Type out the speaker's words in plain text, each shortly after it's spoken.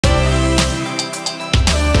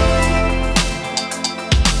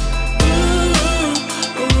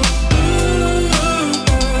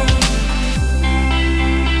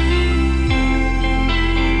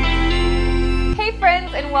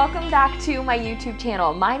to my YouTube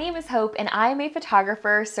channel. My name is Hope and I am a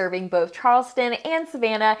photographer serving both Charleston and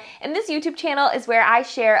Savannah, and this YouTube channel is where I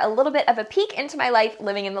share a little bit of a peek into my life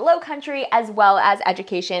living in the Low Country, as well as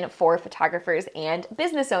education for photographers and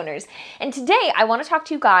business owners. And today I want to talk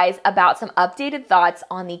to you guys about some updated thoughts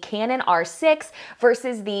on the Canon R6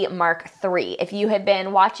 versus the Mark III. If you have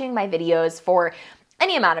been watching my videos for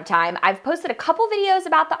any amount of time, I've posted a couple videos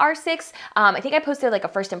about the R6. I think I posted like a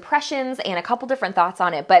first impressions and a couple different thoughts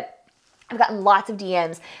on it, but I've gotten lots of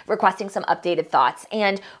DMs requesting some updated thoughts.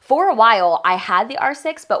 And for a while, I had the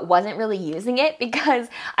R6, but wasn't really using it because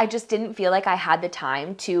I just didn't feel like I had the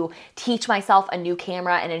time to teach myself a new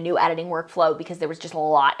camera and a new editing workflow because there was just a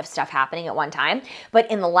lot of stuff happening at one time. But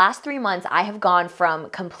in the last 3 months, I have gone from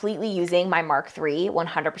completely using my Mark III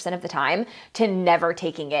 100% of the time to never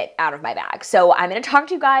taking it out of my bag. So I'm gonna talk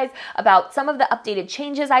to you guys about some of the updated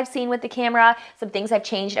changes I've seen with the camera, some things I've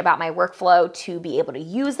changed about my workflow to be able to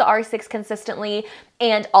use the R6 consistently,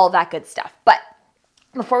 and all that good stuff. But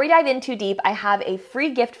before we dive in too deep, I have a free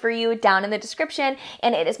gift for you down in the description,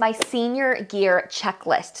 and it is my senior gear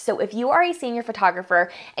checklist. So if you are a senior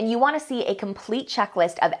photographer and you want to see a complete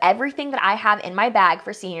checklist of everything that I have in my bag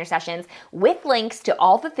for senior sessions with links to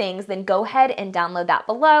all the things, then go ahead and download that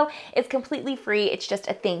below. It's completely free. It's just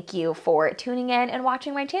a thank you for tuning in and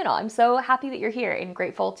watching my channel. I'm so happy that you're here and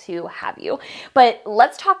grateful to have you. But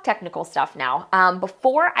let's talk technical stuff now.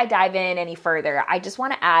 Before I dive in any further, I just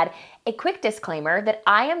want to add a quick disclaimer that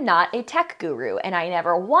I am not a tech guru and I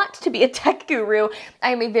never want to be a tech guru. I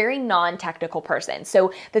am a very non-technical person.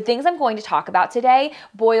 So the things I'm going to talk about today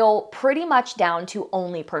boil pretty much down to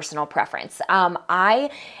only personal preference. I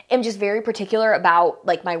am just very particular about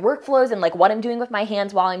like my workflows and like what I'm doing with my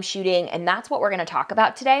hands while I'm shooting, and that's what we're going to talk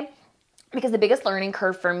about today. Because the biggest learning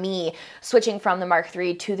curve for me switching from the Mark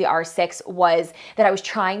III to the R6 was that I was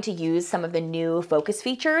trying to use some of the new focus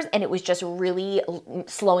features, and it was just really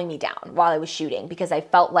slowing me down while I was shooting because I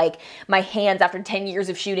felt like my hands after 10 years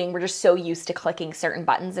of shooting were just so used to clicking certain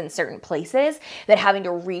buttons in certain places that having to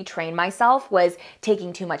retrain myself was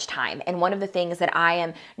taking too much time. And one of the things that I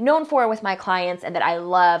am known for with my clients and that I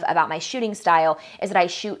love about my shooting style is that I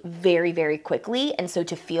shoot very, very quickly. And so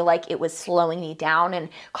to feel like it was slowing me down and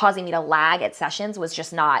causing me to lag at sessions was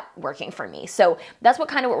just not working for me. So that's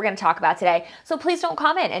what we're going to talk about today. So please don't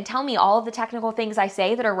comment and tell me all of the technical things I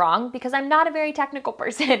say that are wrong, because I'm not a very technical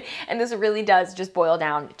person and this really does just boil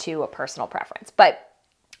down to a personal preference. But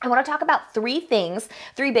I want to talk about three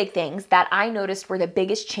big things that I noticed were the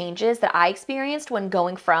biggest changes that I experienced when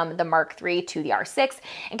going from the Mark III to the R6,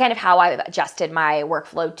 and kind of how I've adjusted my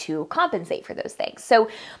workflow to compensate for those things. So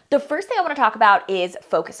the first thing I want to talk about is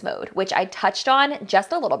focus mode, which I touched on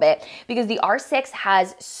just a little bit because the R6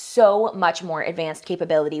 has so much more advanced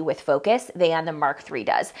capability with focus than the Mark III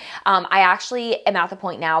does. I actually am at the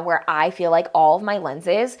point now where I feel like all of my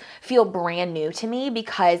lenses feel brand new to me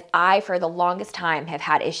because I, for the longest time, have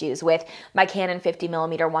had issues with my Canon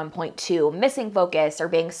 50mm 1.2 missing focus or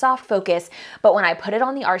being soft focus. But when I put it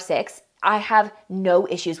on the R6, I have no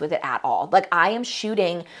issues with it at all. Like, I am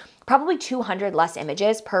shooting probably 200 less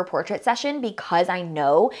images per portrait session because I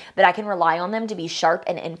know that I can rely on them to be sharp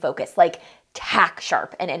and in focus, like tack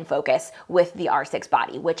sharp and in focus with the R6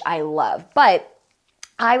 body, which I love. But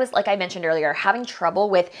I was, like I mentioned earlier, having trouble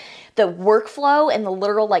with the workflow and the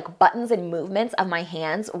literal like buttons and movements of my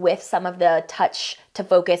hands with some of the touch to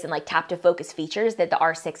focus and like tap to focus features that the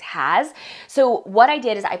R6 has. So what I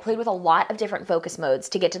did is I played with a lot of different focus modes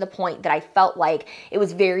to get to the point that I felt like it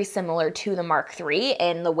was very similar to the Mark III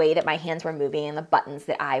in the way that my hands were moving and the buttons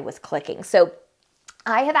that I was clicking. So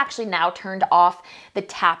I have actually now turned off the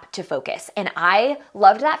tap to focus, and I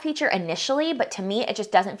loved that feature initially, but to me, it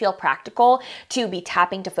just doesn't feel practical to be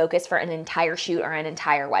tapping to focus for an entire shoot or an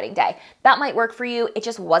entire wedding day. That might work for you. It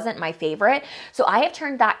just wasn't my favorite. So I have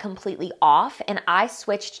turned that completely off, and I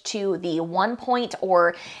switched to the 1 point,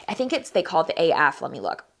 or I think they call it the AF. Let me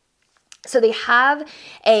look. So they have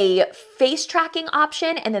a face tracking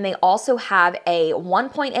option, and then they also have a 1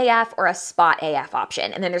 point AF or a spot AF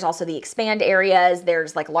option. And then there's also the expand areas,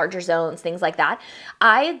 there's like larger zones, things like that.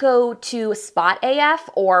 I go to spot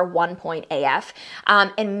AF or 1 point AF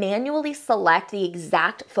and manually select the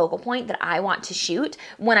exact focal point that I want to shoot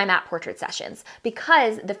when I'm at portrait sessions,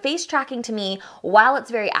 because the face tracking to me, while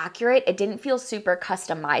it's very accurate, it didn't feel super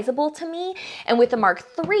customizable to me. And with the Mark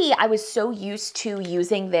III, I was so used to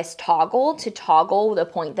using this toggle to toggle the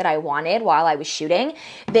point that I wanted while I was shooting,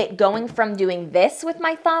 that going from doing this with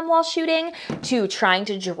my thumb while shooting to trying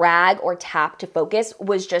to drag or tap to focus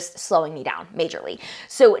was just slowing me down majorly.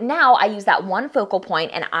 So now I use that one focal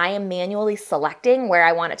point and I am manually selecting where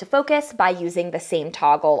I want it to focus by using the same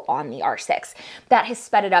toggle on the R6. That has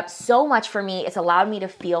sped it up so much for me. It's allowed me to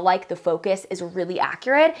feel like the focus is really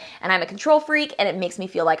accurate, and I'm a control freak, and it makes me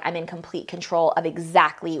feel like I'm in complete control of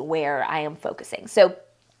exactly where I am focusing. So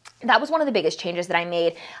that was one of the biggest changes that I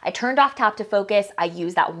made. I turned off tap to focus. I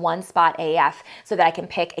use that one spot AF so that I can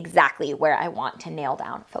pick exactly where I want to nail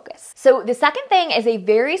down focus. So the second thing is a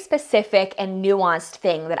very specific and nuanced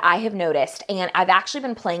thing that I have noticed, and I've actually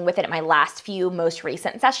been playing with it in my last few most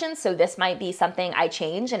recent sessions, so this might be something I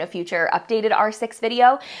change in a future updated R6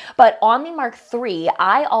 video. But on the Mark III,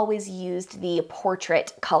 I always used the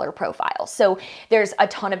portrait color profile. So there's a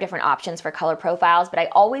ton of different options for color profiles, but I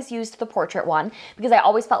always used the portrait one because I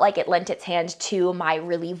always felt like it lent its hand to my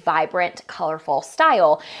really vibrant, colorful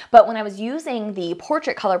style. But when I was using the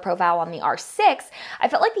portrait color profile on the R6, I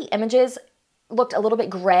felt like the images looked a little bit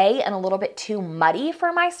gray and a little bit too muddy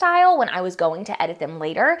for my style when I was going to edit them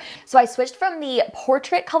later. So I switched from the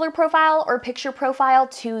portrait color profile or picture profile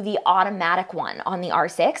to the automatic one on the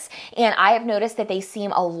R6. And I have noticed that they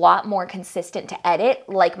seem a lot more consistent to edit,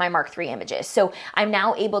 like my Mark III images. So I'm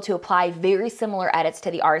now able to apply very similar edits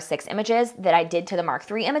to the R6 images that I did to the Mark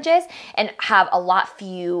III images and have a lot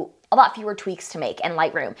fewer tweaks to make in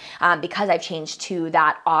Lightroom because I've changed to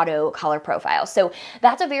that auto color profile. So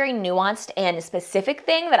that's a very nuanced and specific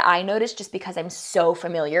thing that I noticed just because I'm so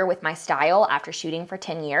familiar with my style after shooting for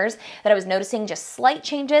 10 years that I was noticing just slight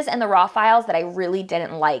changes in the raw files that I really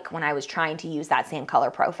didn't like when I was trying to use that same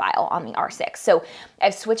color profile on the R6. So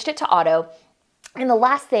I've switched it to auto. And the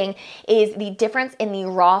last thing is the difference in the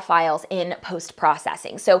raw files in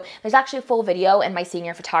post-processing. So there's actually a full video in my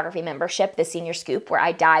senior photography membership, the Senior Scoop, where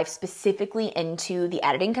I dive specifically into the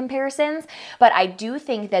editing comparisons. But I do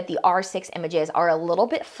think that the R6 images are a little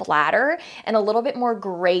bit flatter and a little bit more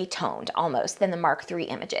gray toned almost than the Mark III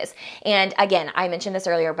images. And again, I mentioned this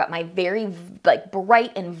earlier, but my very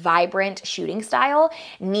bright and vibrant shooting style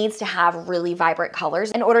needs to have really vibrant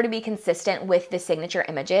colors in order to be consistent with the signature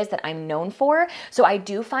images that I'm known for. So I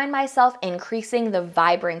do find myself increasing the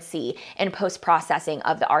vibrancy in post-processing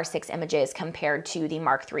of the R6 images compared to the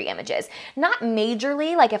Mark III images. Not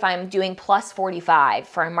majorly, like if I'm doing plus 45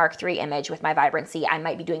 for a Mark III image with my vibrancy, I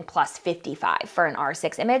might be doing plus 55 for an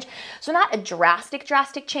R6 image. So not a drastic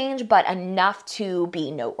change, but enough to be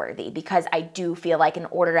noteworthy because I do feel like in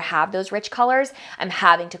order to have those rich colors, I'm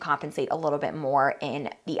having to compensate a little bit more in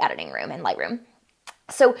the editing room in Lightroom.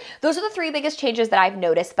 So those are the three biggest changes that I've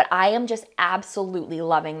noticed, but I am just absolutely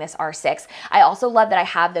loving this R6. I also love that I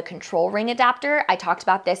have the control ring adapter. I talked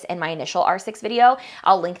about this in my initial R6 video.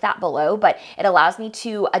 I'll link that below, but it allows me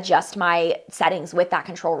to adjust my settings with that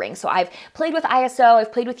control ring. So I've played with ISO,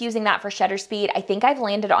 I've played with using that for shutter speed. I think I've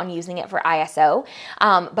landed on using it for ISO,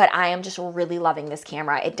 but I am just really loving this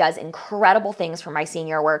camera. It does incredible things for my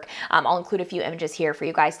senior work. I'll include a few images here for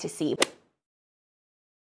you guys to see.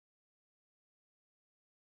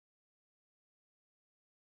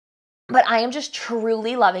 But I am just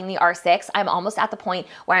truly loving the R6. I'm almost at the point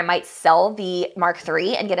where I might sell the Mark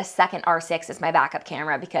III and get a second R6 as my backup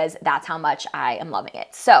camera because that's how much I am loving it.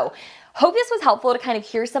 So hope this was helpful to kind of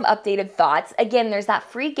hear some updated thoughts. Again, there's that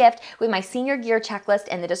free gift with my senior gear checklist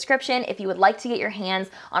in the description. If you would like to get your hands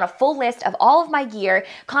on a full list of all of my gear,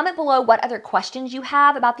 comment below what other questions you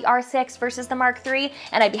have about the R6 versus the Mark III,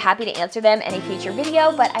 and I'd be happy to answer them in a future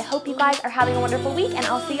video. But I hope you guys are having a wonderful week, and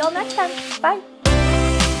I'll see y'all next time. Bye.